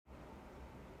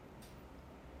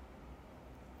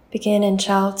Begin in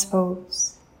child's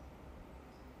pose,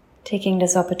 taking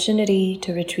this opportunity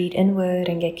to retreat inward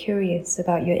and get curious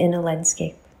about your inner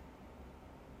landscape.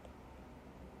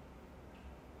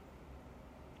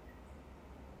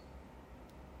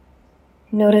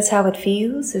 Notice how it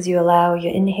feels as you allow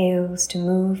your inhales to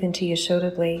move into your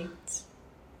shoulder blades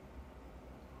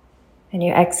and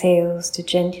your exhales to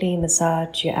gently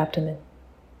massage your abdomen.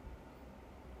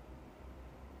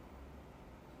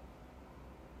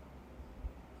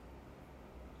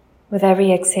 With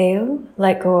every exhale,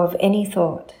 let go of any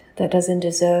thought that doesn't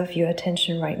deserve your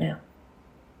attention right now.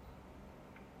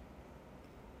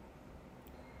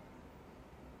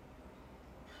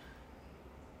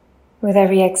 With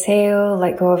every exhale,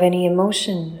 let go of any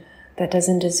emotion that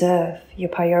doesn't deserve your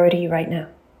priority right now.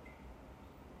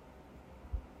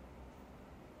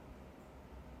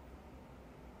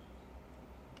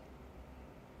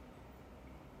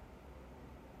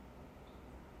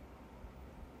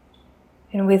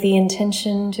 And with the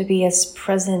intention to be as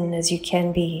present as you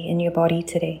can be in your body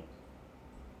today,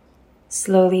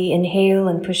 slowly inhale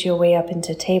and push your way up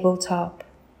into tabletop.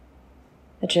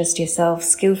 Adjust yourself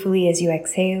skillfully as you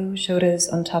exhale, shoulders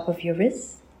on top of your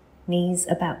wrists, knees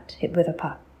about, hip-width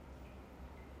apart.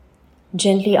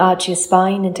 Gently arch your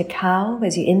spine into cow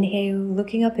as you inhale,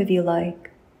 looking up if you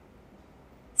like.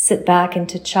 Sit back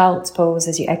into child's pose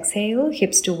as you exhale,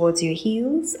 hips towards your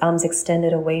heels, arms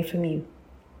extended away from you.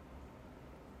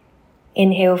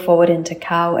 Inhale forward into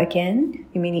cow again.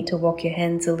 You may need to walk your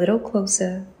hands a little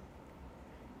closer.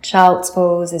 Child's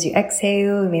pose as you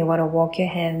exhale, you may want to walk your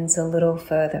hands a little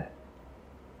further.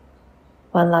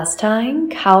 One last time,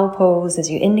 cow pose as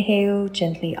you inhale,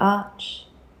 gently arch.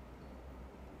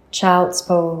 Child's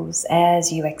pose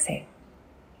as you exhale.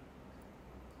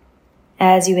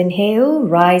 As you inhale,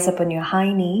 rise up on your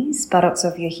high knees, buttocks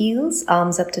of your heels,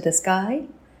 arms up to the sky.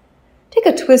 Take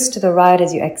a twist to the right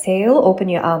as you exhale, open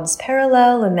your arms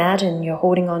parallel, imagine you're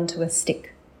holding on to a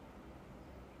stick.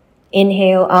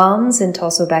 Inhale, arms and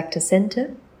torso back to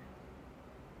center.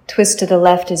 Twist to the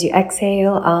left as you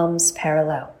exhale, arms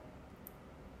parallel.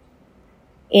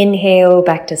 Inhale,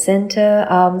 back to center,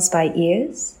 arms by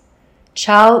ears.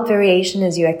 Child variation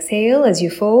as you exhale. As you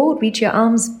fold, reach your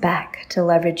arms back to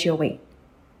leverage your weight.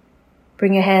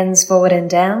 Bring your hands forward and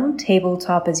down,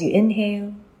 tabletop as you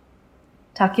inhale.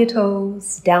 Tuck your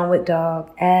toes, downward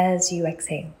dog as you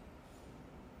exhale.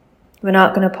 We're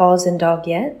not going to pause in dog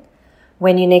yet.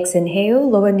 When you next inhale,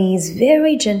 lower knees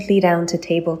very gently down to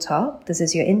tabletop. This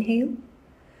is your inhale.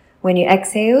 When you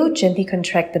exhale, gently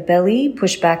contract the belly,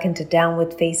 push back into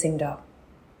downward facing dog.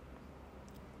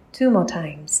 2 more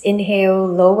times. Inhale,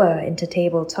 lower into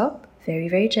tabletop, very,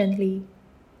 very gently.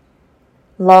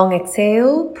 Long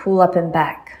exhale, pull up and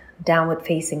back, downward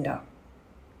facing dog.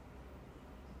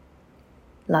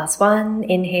 Last one.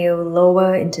 Inhale,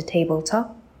 lower into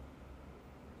tabletop.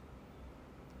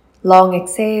 Long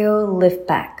exhale, lift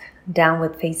back,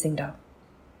 downward facing dog.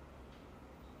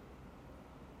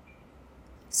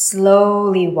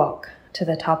 Slowly walk to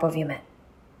the top of your mat.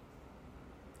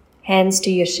 Hands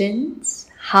to your shins,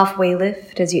 halfway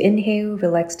lift as you inhale,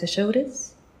 relax the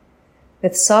shoulders.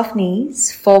 With soft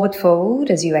knees, forward fold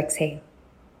as you exhale.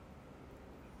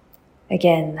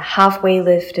 Again, halfway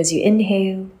lift as you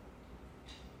inhale.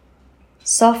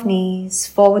 Soft knees,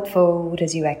 forward fold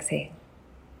as you exhale.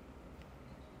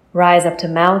 Rise up to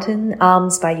mountain,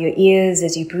 arms by your ears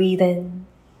as you breathe in.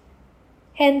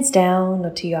 Hands down or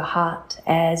to your heart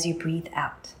as you breathe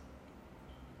out.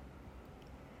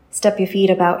 Step your feet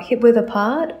about hip-width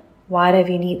apart, wider if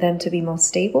you need them to be more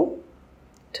stable.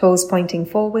 Toes pointing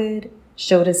forward,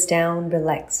 shoulders down,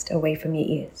 relaxed away from your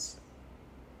ears.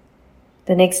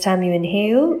 The next time you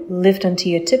inhale, lift onto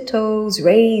your tiptoes,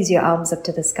 raise your arms up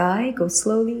to the sky, go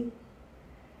slowly.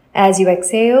 As you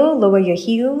exhale, lower your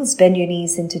heels, bend your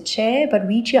knees into chair, but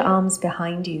reach your arms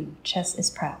behind you. Chest is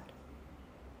proud.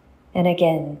 And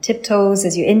again, tiptoes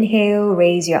as you inhale,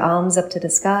 raise your arms up to the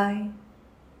sky.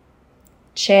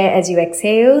 Chair as you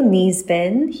exhale, knees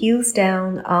bend, heels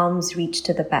down, arms reach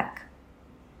to the back.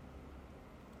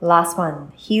 Last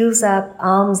one, heels up,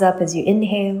 arms up as you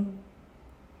inhale.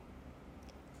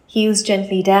 Heels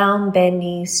gently down, bend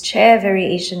knees, chair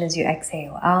variation as you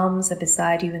exhale. Arms are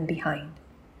beside you and behind.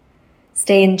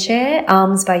 Stay in chair,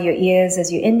 arms by your ears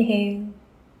as you inhale.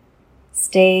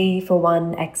 Stay for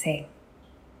one exhale.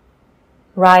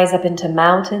 Rise up into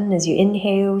mountain as you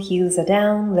inhale, heels are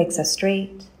down, legs are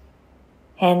straight.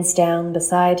 Hands down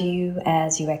beside you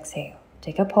as you exhale.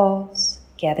 Take a pause,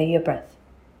 gather your breath.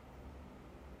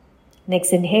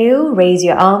 Next inhale, raise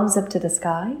your arms up to the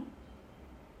sky.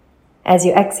 As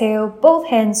you exhale, both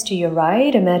hands to your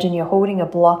right. Imagine you're holding a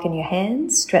block in your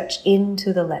hands. Stretch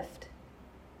into the left.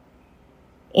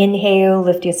 Inhale,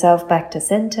 lift yourself back to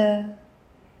center.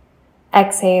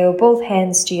 Exhale, both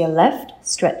hands to your left,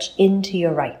 stretch into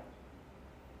your right.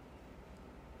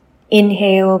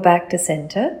 Inhale, back to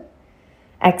center.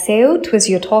 Exhale, twist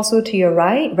your torso to your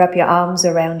right, wrap your arms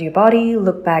around your body,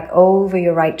 look back over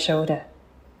your right shoulder.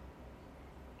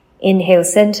 Inhale,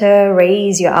 center,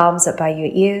 raise your arms up by your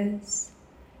ears.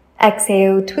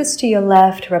 Exhale, twist to your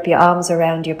left, wrap your arms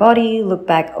around your body, look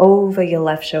back over your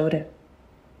left shoulder.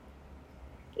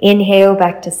 Inhale,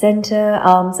 back to center,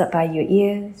 arms up by your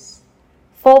ears.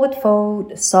 Forward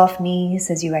fold, soft knees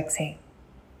as you exhale.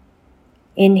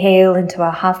 Inhale into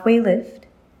a halfway lift.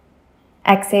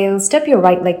 Exhale, step your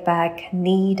right leg back,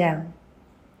 knee down.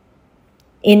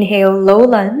 Inhale, low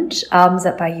lunge, arms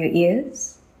up by your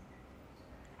ears.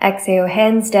 Exhale,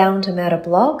 hands down to mat or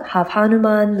block, half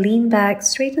Hanuman, lean back,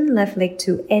 straighten left leg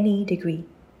to any degree.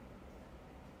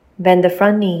 Bend the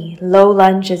front knee, low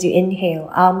lunge as you inhale,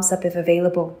 arms up if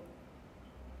available.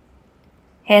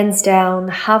 Hands down,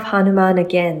 half Hanuman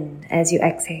again as you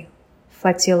exhale.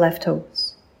 Flex your left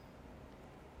toes.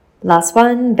 Last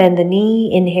one, bend the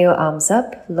knee, inhale, arms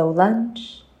up, low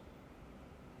lunge.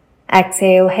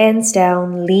 Exhale, hands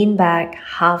down, lean back,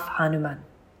 half Hanuman.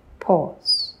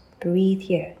 Pause. Breathe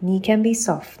here. Knee can be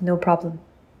soft, no problem.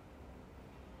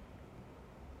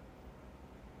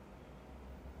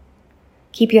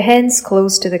 Keep your hands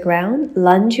close to the ground.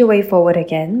 Lunge your way forward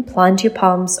again. Plant your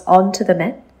palms onto the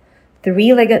mat.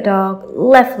 Three-legged dog,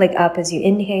 left leg up as you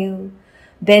inhale.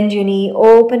 Bend your knee,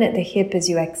 open at the hip as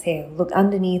you exhale. Look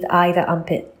underneath either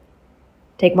armpit.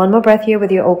 Take one more breath here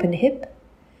with your open hip.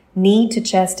 Knee to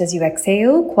chest as you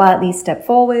exhale. Quietly step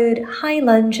forward. High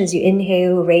lunge as you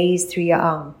inhale. Raise through your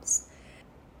arms.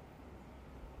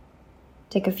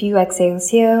 Take a few exhales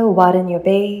here. Widen your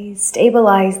base.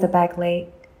 Stabilize the back leg.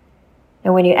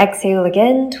 And when you exhale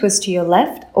again, twist to your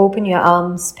left. Open your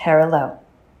arms parallel.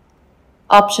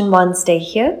 Option 1, stay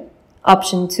here.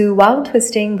 Option 2, while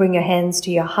twisting, bring your hands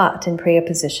to your heart in prayer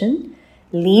position.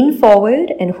 Lean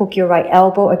forward and hook your right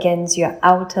elbow against your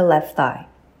outer left thigh.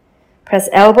 Press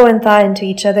elbow and thigh into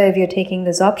each other if you're taking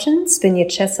this option. Spin your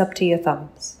chest up to your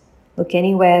thumbs. Look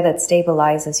anywhere that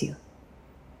stabilizes you.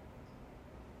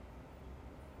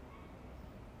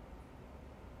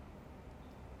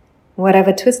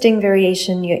 Whatever twisting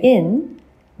variation you're in,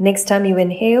 next time you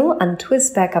inhale,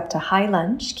 untwist back up to high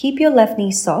lunge. Keep your left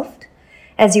knee soft.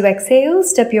 As you exhale,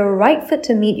 step your right foot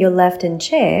to meet your left in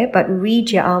chair, but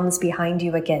reach your arms behind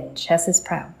you again. Chest is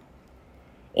proud.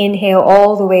 Inhale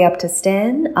all the way up to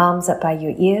stand, arms up by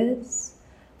your ears.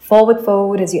 Forward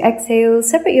fold as you exhale.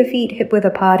 Separate your feet hip-width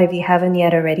apart if you haven't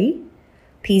yet already.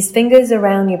 Peace fingers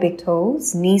around your big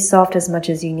toes, knees soft as much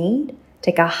as you need.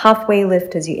 Take a halfway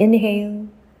lift as you inhale.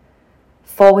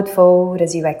 Forward fold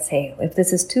as you exhale. If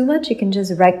this is too much, you can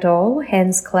just ragdoll,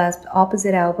 hands clasped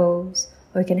opposite elbows,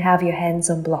 or you can have your hands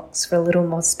on blocks for a little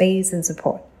more space and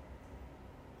support.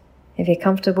 If you're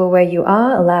comfortable where you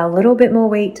are, allow a little bit more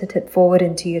weight to tip forward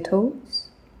into your toes.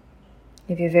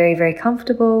 If you're very, very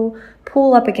comfortable,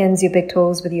 pull up against your big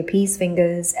toes with your peace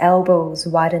fingers, elbows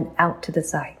widen out to the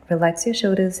side. Relax your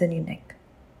shoulders and your neck.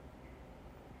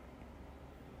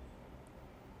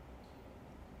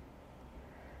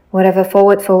 Whatever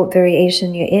forward fold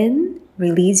variation you're in,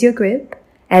 release your grip.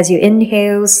 As you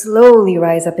inhale, slowly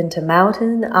rise up into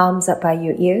mountain, arms up by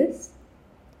your ears.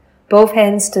 Both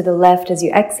hands to the left as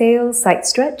you exhale, side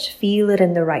stretch, feel it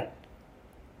in the right.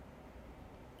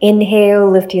 Inhale,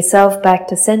 lift yourself back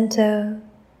to center.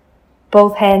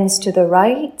 Both hands to the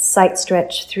right, side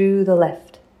stretch through the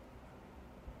left.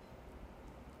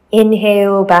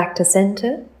 Inhale, back to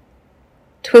center.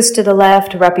 Twist to the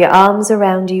left, wrap your arms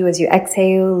around you as you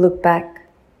exhale, look back.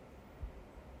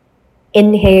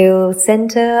 Inhale,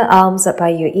 center, arms up by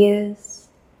your ears.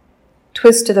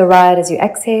 Twist to the right as you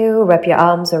exhale, wrap your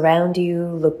arms around you,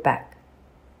 look back.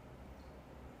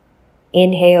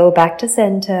 Inhale, back to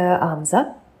center, arms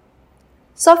up.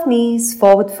 Soft knees,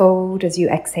 forward fold as you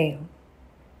exhale.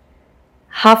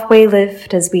 Halfway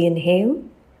lift as we inhale.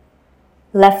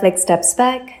 Left leg steps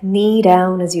back, knee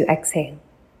down as you exhale.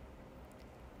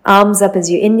 Arms up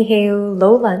as you inhale,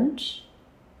 low lunge.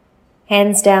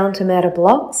 Hands down to mat or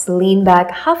blocks, lean back,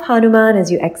 half Hanuman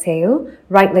as you exhale,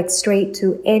 right leg straight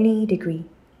to any degree.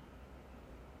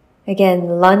 Again,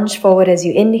 lunge forward as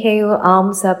you inhale,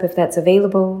 arms up if that's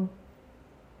available.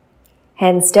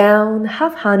 Hands down,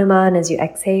 half Hanuman as you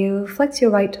exhale, flex your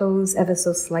right toes ever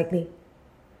so slightly.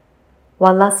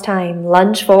 One last time,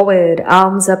 lunge forward,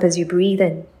 arms up as you breathe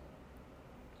in.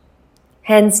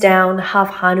 Hands down,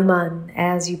 half Hanuman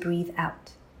as you breathe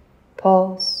out.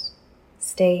 Pause,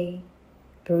 stay,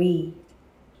 breathe.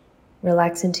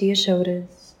 Relax into your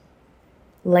shoulders.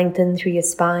 Lengthen through your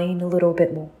spine a little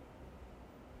bit more.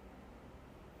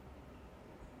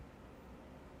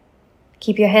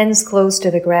 Keep your hands close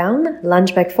to the ground.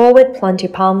 Lunge back forward, plant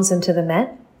your palms into the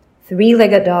mat.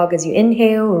 Three-legged dog as you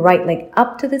inhale, right leg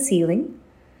up to the ceiling.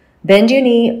 Bend your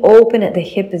knee, open at the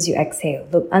hip as you exhale.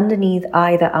 Look underneath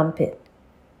either armpit.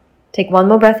 Take one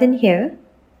more breath in here.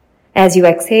 As you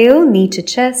exhale, knee to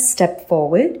chest, step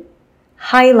forward.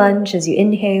 High lunge as you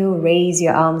inhale, raise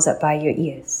your arms up by your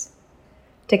ears.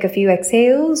 Take a few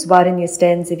exhales, widen your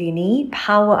stance if you need.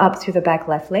 Power up through the back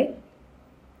left leg.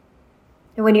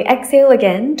 And when you exhale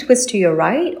again, twist to your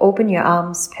right, open your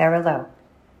arms parallel.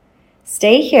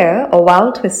 Stay here, or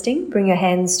while twisting, bring your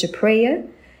hands to prayer.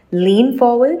 Lean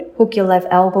forward, hook your left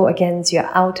elbow against your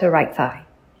outer right thigh.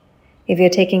 If you're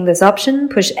taking this option,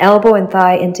 push elbow and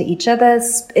thigh into each other,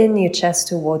 spin your chest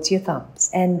towards your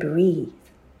thumbs, and breathe.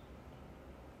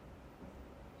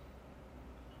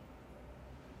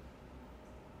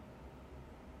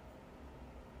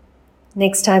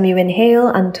 Next time you inhale,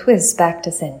 untwist back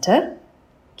to center.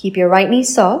 Keep your right knee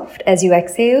soft. As you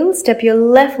exhale, step your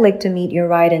left leg to meet your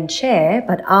right in chair,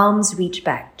 but arms reach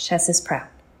back, chest is proud.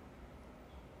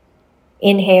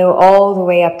 Inhale all the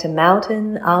way up to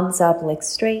mountain, arms up, legs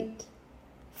straight.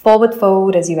 Forward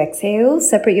fold as you exhale.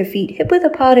 Separate your feet hip width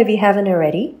apart if you haven't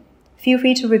already. Feel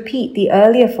free to repeat the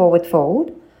earlier forward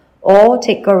fold, or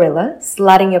take gorilla,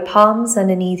 sliding your palms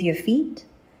underneath your feet.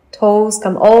 Toes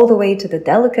come all the way to the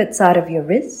delicate side of your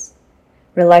wrists.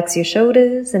 Relax your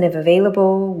shoulders, and if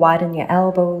available, widen your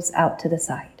elbows out to the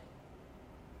side.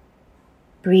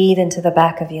 Breathe into the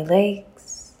back of your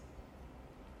legs.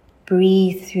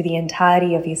 Breathe through the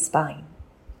entirety of your spine.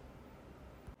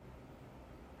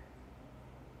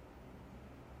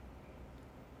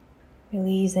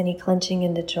 Release any clenching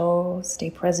in the jaw. Stay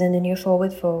present in your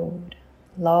forward fold.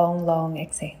 Long, long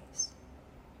exhales.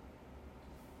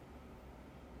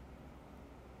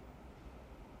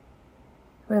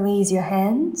 Release your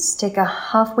hands. Take a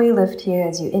halfway lift here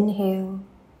as you inhale.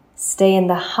 Stay in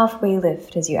the halfway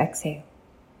lift as you exhale.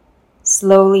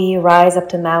 Slowly rise up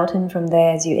to mountain from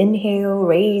there as you inhale,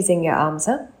 raising your arms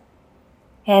up.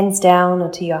 Hands down or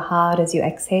to your heart as you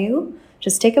exhale.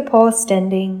 Just take a pause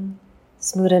standing,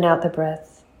 smoothen out the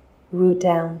breath, root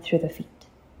down through the feet.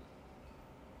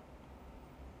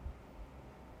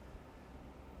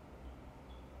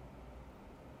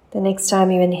 The next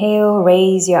time you inhale,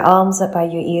 raise your arms up by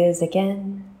your ears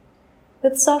again.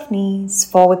 With soft knees,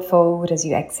 forward fold as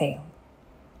you exhale.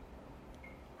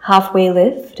 Halfway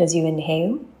lift as you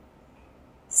inhale.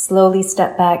 Slowly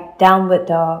step back, downward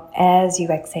dog as you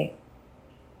exhale.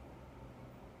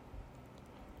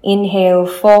 Inhale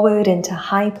forward into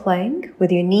high plank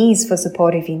with your knees for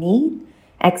support if you need.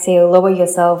 Exhale, lower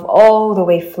yourself all the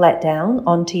way flat down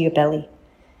onto your belly.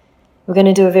 We're going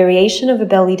to do a variation of a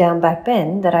belly down back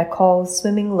bend that I call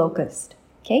swimming locust.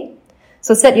 Okay?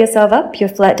 So set yourself up, you're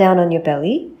flat down on your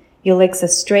belly. Your legs are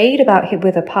straight, about hip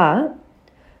width apart.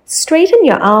 Straighten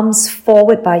your arms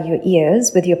forward by your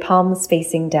ears with your palms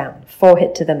facing down,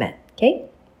 forehead to the mat. Okay?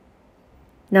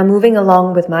 Now moving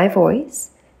along with my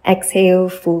voice, exhale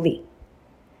fully.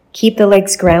 Keep the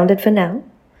legs grounded for now.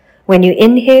 When you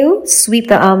inhale, sweep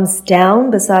the arms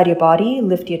down beside your body,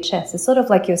 lift your chest. It's sort of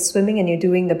like you're swimming and you're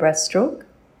doing the breaststroke.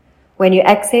 When you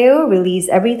exhale, release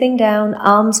everything down,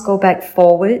 arms go back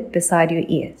forward beside your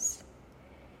ears.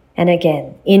 And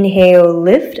again, inhale,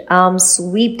 lift, arms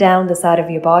sweep down the side of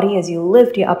your body as you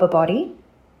lift your upper body.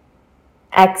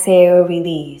 Exhale,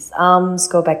 release, arms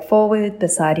go back forward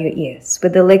beside your ears.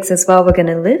 With the legs as well, we're going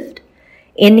to lift.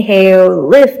 Inhale,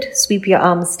 lift, sweep your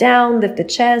arms down, lift the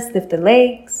chest, lift the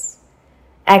legs.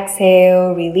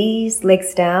 Exhale, release,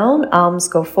 legs down, arms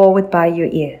go forward by your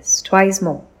ears. Twice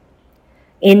more.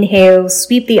 Inhale,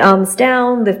 sweep the arms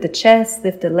down, lift the chest,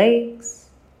 lift the legs.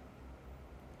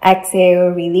 Exhale,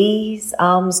 release,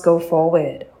 arms go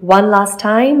forward. One last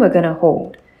time, we're going to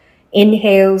hold.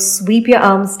 Inhale, sweep your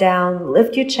arms down,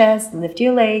 lift your chest, lift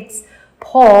your legs.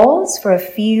 Pause for a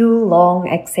few long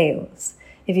exhales.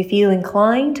 If you feel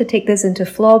inclined to take this into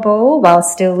floor bowl while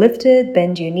still lifted,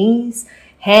 bend your knees.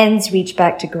 Hands reach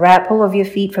back to grab hold of your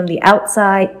feet from the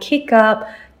outside. Kick up,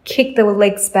 kick the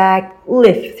legs back,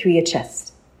 lift through your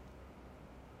chest.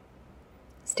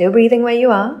 Still breathing where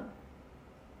you are.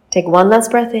 Take one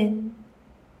last breath in.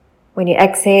 When you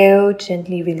exhale,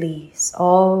 gently release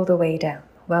all the way down.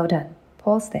 Well done.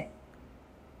 Pause there.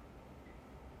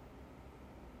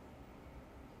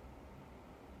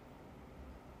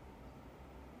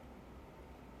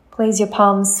 Place your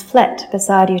palms flat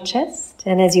beside your chest,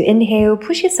 and as you inhale,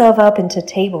 push yourself up into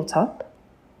tabletop.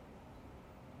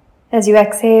 As you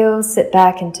exhale, sit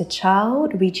back into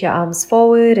child, reach your arms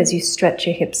forward as you stretch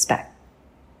your hips back.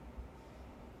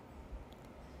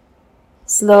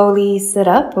 Slowly sit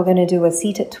up. We're going to do a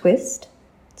seated twist.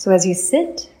 So as you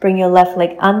sit, bring your left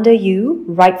leg under you,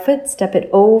 right foot, step it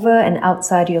over and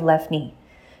outside your left knee.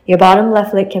 Your bottom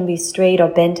left leg can be straight or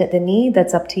bent at the knee.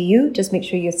 That's up to you. Just make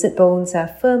sure your sit bones are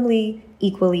firmly,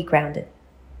 equally grounded.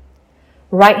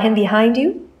 Right hand behind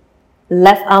you.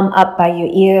 Left arm up by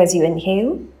your ear as you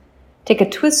inhale. Take a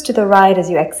twist to the right as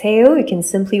you exhale. You can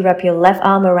simply wrap your left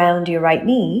arm around your right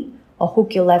knee or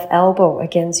hook your left elbow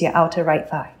against your outer right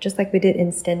thigh, just like we did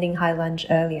in standing high lunge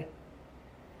earlier.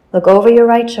 Look over your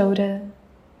right shoulder.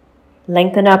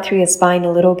 Lengthen up through your spine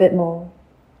a little bit more.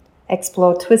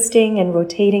 Explore twisting and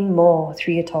rotating more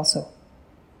through your torso.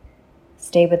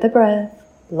 Stay with the breath,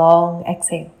 long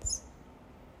exhales.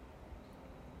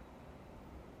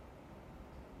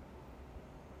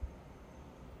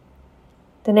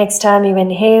 The next time you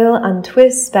inhale,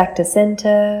 untwist back to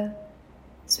center.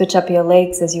 Switch up your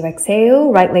legs as you exhale.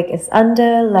 Right leg is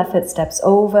under, left foot steps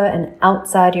over and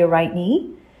outside your right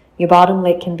knee. Your bottom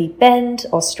leg can be bent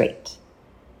or straight.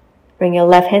 Bring your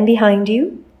left hand behind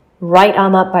you. Right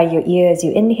arm up by your ear as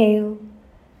you inhale.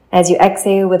 As you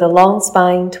exhale with a long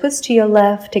spine, twist to your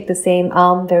left. Take the same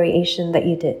arm variation that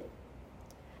you did.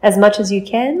 As much as you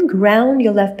can, ground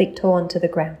your left big toe onto the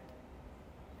ground.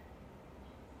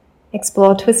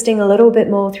 Explore twisting a little bit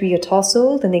more through your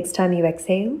torso the next time you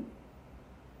exhale.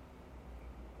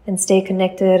 And stay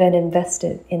connected and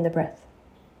invested in the breath.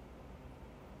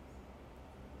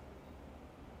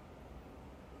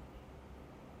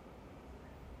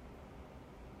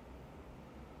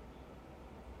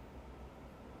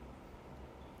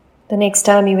 The next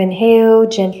time you inhale,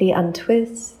 gently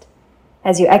untwist.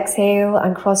 As you exhale,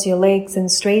 uncross your legs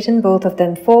and straighten both of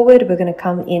them forward. We're going to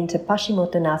come into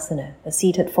Paschimottanasana, a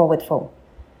seated forward fold.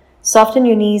 Soften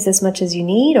your knees as much as you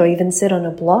need, or even sit on a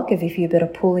block if you feel a bit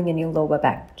of pulling in your lower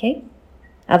back, okay?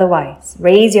 Otherwise,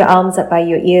 raise your arms up by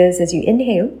your ears as you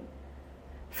inhale.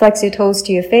 Flex your toes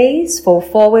to your face, fold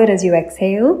forward as you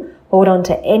exhale. Hold on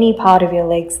to any part of your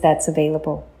legs that's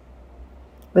available.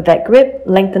 With that grip,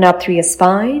 lengthen up through your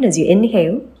spine as you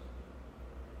inhale.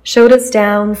 Shoulders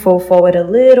down, fold forward a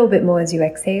little bit more as you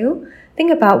exhale.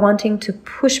 Think about wanting to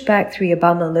push back through your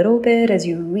bum a little bit as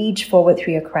you reach forward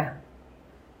through your crown.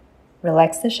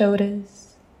 Relax the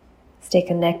shoulders. Stay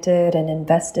connected and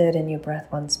invested in your breath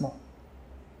once more.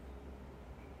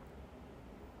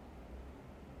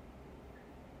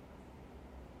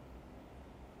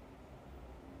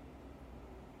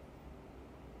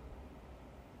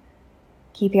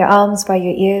 Keep your arms by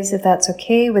your ears if that's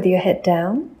okay, with your head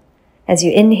down. As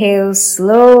you inhale,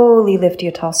 slowly lift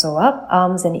your torso up,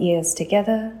 arms and ears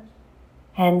together,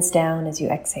 hands down as you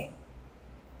exhale.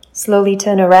 Slowly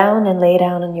turn around and lay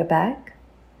down on your back.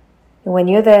 And when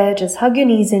you're there, just hug your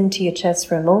knees into your chest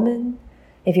for a moment.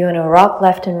 If you want to rock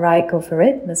left and right, go for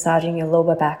it, massaging your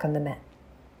lower back on the mat.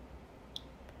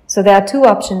 So there are two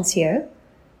options here.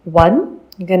 One,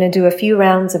 you're going to do a few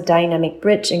rounds of dynamic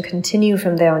bridge and continue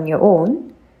from there on your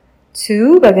own.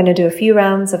 Two, we're going to do a few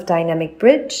rounds of dynamic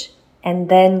bridge and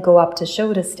then go up to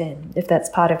shoulder stand if that's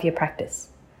part of your practice.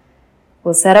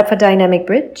 We'll set up for dynamic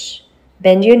bridge.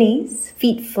 Bend your knees,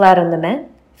 feet flat on the mat,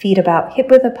 feet about hip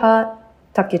width apart.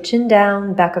 Tuck your chin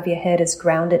down, back of your head is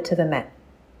grounded to the mat.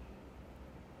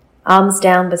 Arms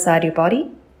down beside your body.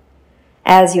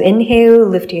 As you inhale,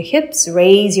 lift your hips,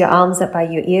 raise your arms up by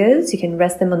your ears. You can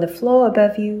rest them on the floor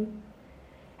above you.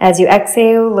 As you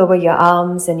exhale, lower your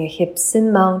arms and your hips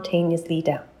simultaneously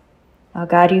down. I'll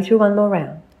guide you through one more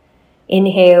round.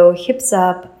 Inhale, hips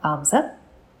up, arms up.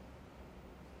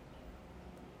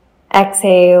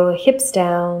 Exhale, hips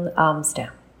down, arms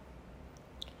down.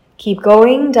 Keep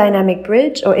going, dynamic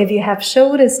bridge, or if you have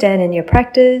shoulder stand in your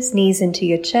practice, knees into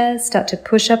your chest, start to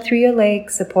push up through your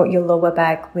legs, support your lower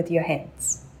back with your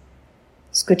hands.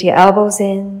 Scoot your elbows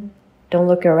in, don't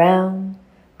look around,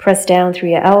 press down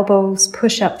through your elbows,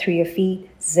 push up through your feet,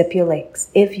 zip your legs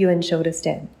if you're in shoulder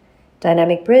stand.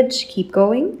 Dynamic bridge, keep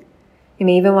going. You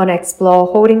may even want to explore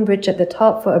holding bridge at the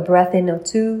top for a breath in or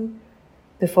two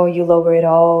before you lower it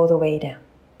all the way down.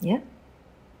 Yeah?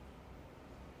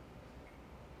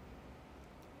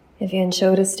 If you're in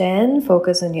shoulder stand,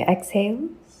 focus on your exhales.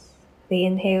 The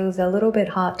inhales are a little bit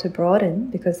hard to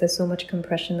broaden because there's so much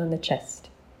compression on the chest.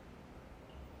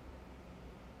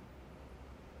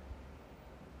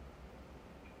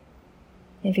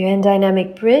 If you're in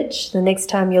dynamic bridge, the next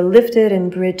time you're lifted in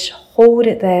bridge, hold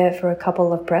it there for a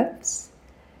couple of breaths.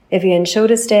 If you're in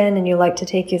shoulder stand and you like to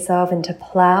take yourself into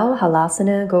plow,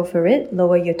 halasana, go for it.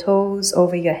 Lower your toes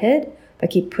over your head, but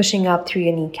keep pushing up through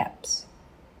your kneecaps.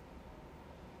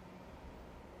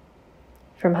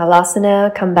 From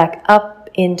halasana, come back up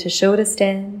into shoulder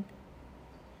stand.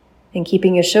 And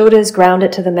keeping your shoulders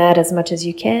grounded to the mat as much as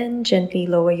you can, gently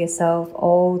lower yourself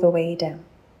all the way down.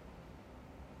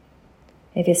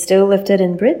 If you're still lifted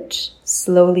in bridge,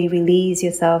 slowly release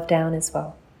yourself down as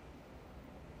well.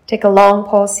 Take a long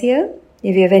pause here.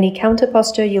 If you have any counter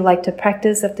posture you like to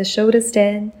practice of the shoulder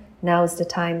stand, now is the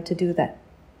time to do that.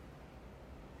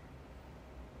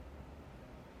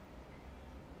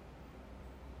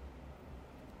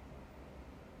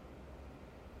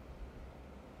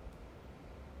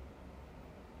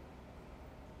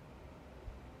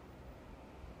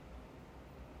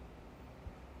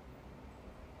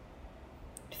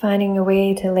 Finding a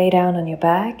way to lay down on your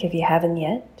back if you haven't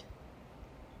yet.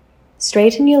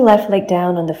 Straighten your left leg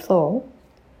down on the floor.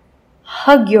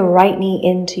 Hug your right knee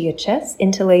into your chest,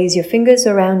 interlace your fingers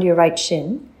around your right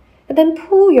shin, and then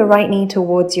pull your right knee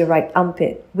towards your right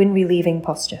armpit, wind relieving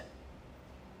posture.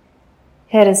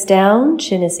 Head is down,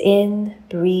 chin is in,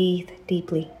 breathe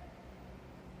deeply.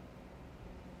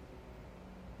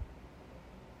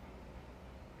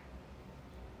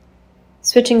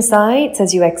 Switching sides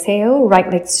as you exhale,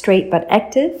 right leg straight but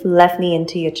active, left knee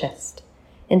into your chest.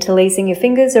 Interlacing your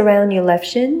fingers around your left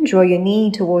shin, draw your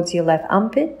knee towards your left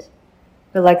armpit.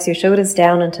 Relax your shoulders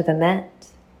down onto the mat.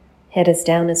 Head is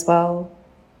down as well.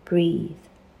 Breathe.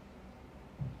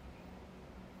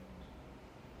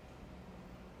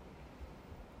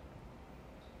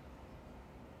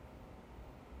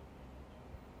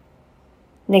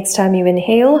 Next time you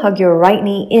inhale, hug your right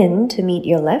knee in to meet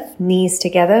your left. Knees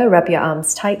together, wrap your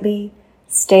arms tightly.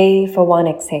 Stay for one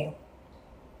exhale.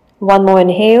 One more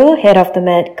inhale, head off the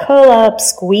mat, curl up,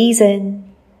 squeeze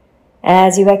in.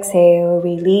 As you exhale,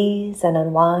 release and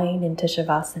unwind into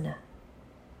shavasana.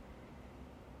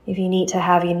 If you need to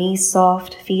have your knees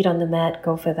soft, feet on the mat,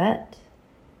 go for that.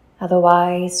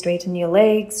 Otherwise, straighten your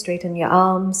legs, straighten your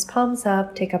arms, palms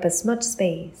up, take up as much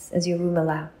space as your room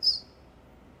allows.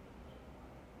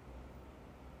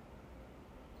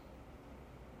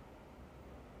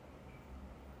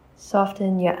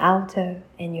 Soften your outer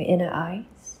and your inner eyes.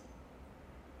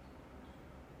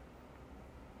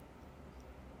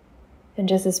 And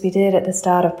just as we did at the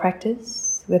start of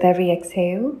practice, with every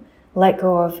exhale, let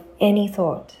go of any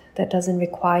thought that doesn't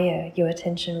require your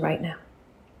attention right now.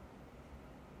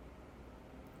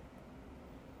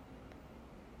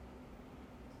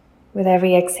 With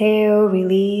every exhale,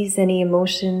 release any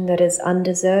emotion that is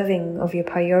undeserving of your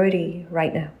priority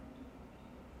right now.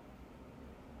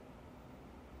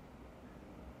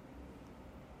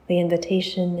 The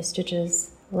invitation is to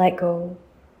just let go,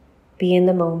 be in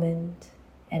the moment,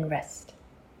 and rest.